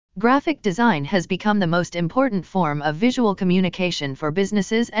Graphic design has become the most important form of visual communication for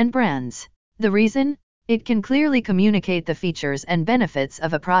businesses and brands. The reason? It can clearly communicate the features and benefits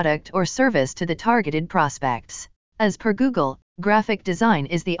of a product or service to the targeted prospects. As per Google, graphic design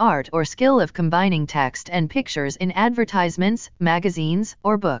is the art or skill of combining text and pictures in advertisements, magazines,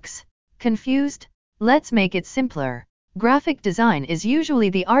 or books. Confused? Let's make it simpler. Graphic design is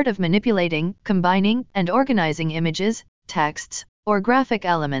usually the art of manipulating, combining, and organizing images, texts, or graphic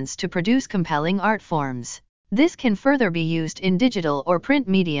elements to produce compelling art forms. This can further be used in digital or print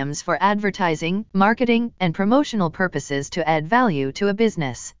mediums for advertising, marketing, and promotional purposes to add value to a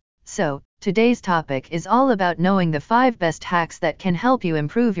business. So, today's topic is all about knowing the 5 best hacks that can help you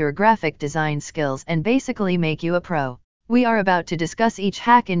improve your graphic design skills and basically make you a pro. We are about to discuss each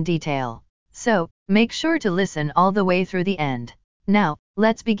hack in detail. So, make sure to listen all the way through the end. Now,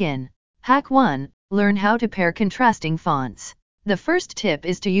 let's begin. Hack 1. Learn how to pair contrasting fonts. The first tip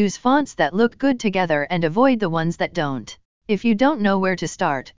is to use fonts that look good together and avoid the ones that don't. If you don't know where to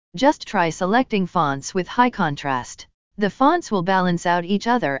start, just try selecting fonts with high contrast. The fonts will balance out each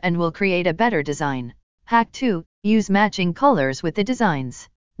other and will create a better design. Hack 2. Use matching colors with the designs.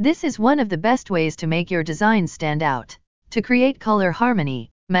 This is one of the best ways to make your design stand out. To create color harmony,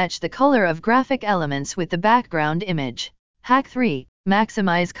 match the color of graphic elements with the background image. Hack 3.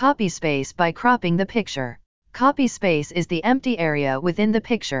 Maximize copy space by cropping the picture. Copy space is the empty area within the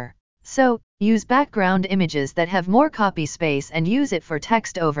picture. So, use background images that have more copy space and use it for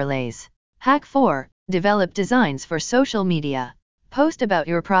text overlays. Hack 4. Develop designs for social media. Post about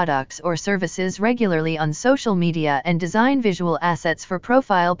your products or services regularly on social media and design visual assets for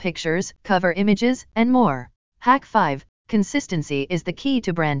profile pictures, cover images, and more. Hack 5. Consistency is the key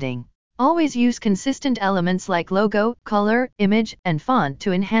to branding. Always use consistent elements like logo, color, image, and font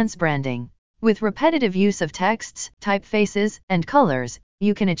to enhance branding. With repetitive use of texts, typefaces, and colors,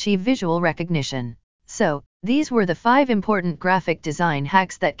 you can achieve visual recognition. So, these were the 5 important graphic design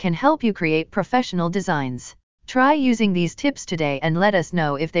hacks that can help you create professional designs. Try using these tips today and let us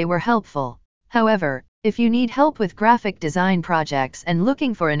know if they were helpful. However, if you need help with graphic design projects and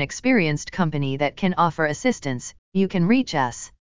looking for an experienced company that can offer assistance, you can reach us.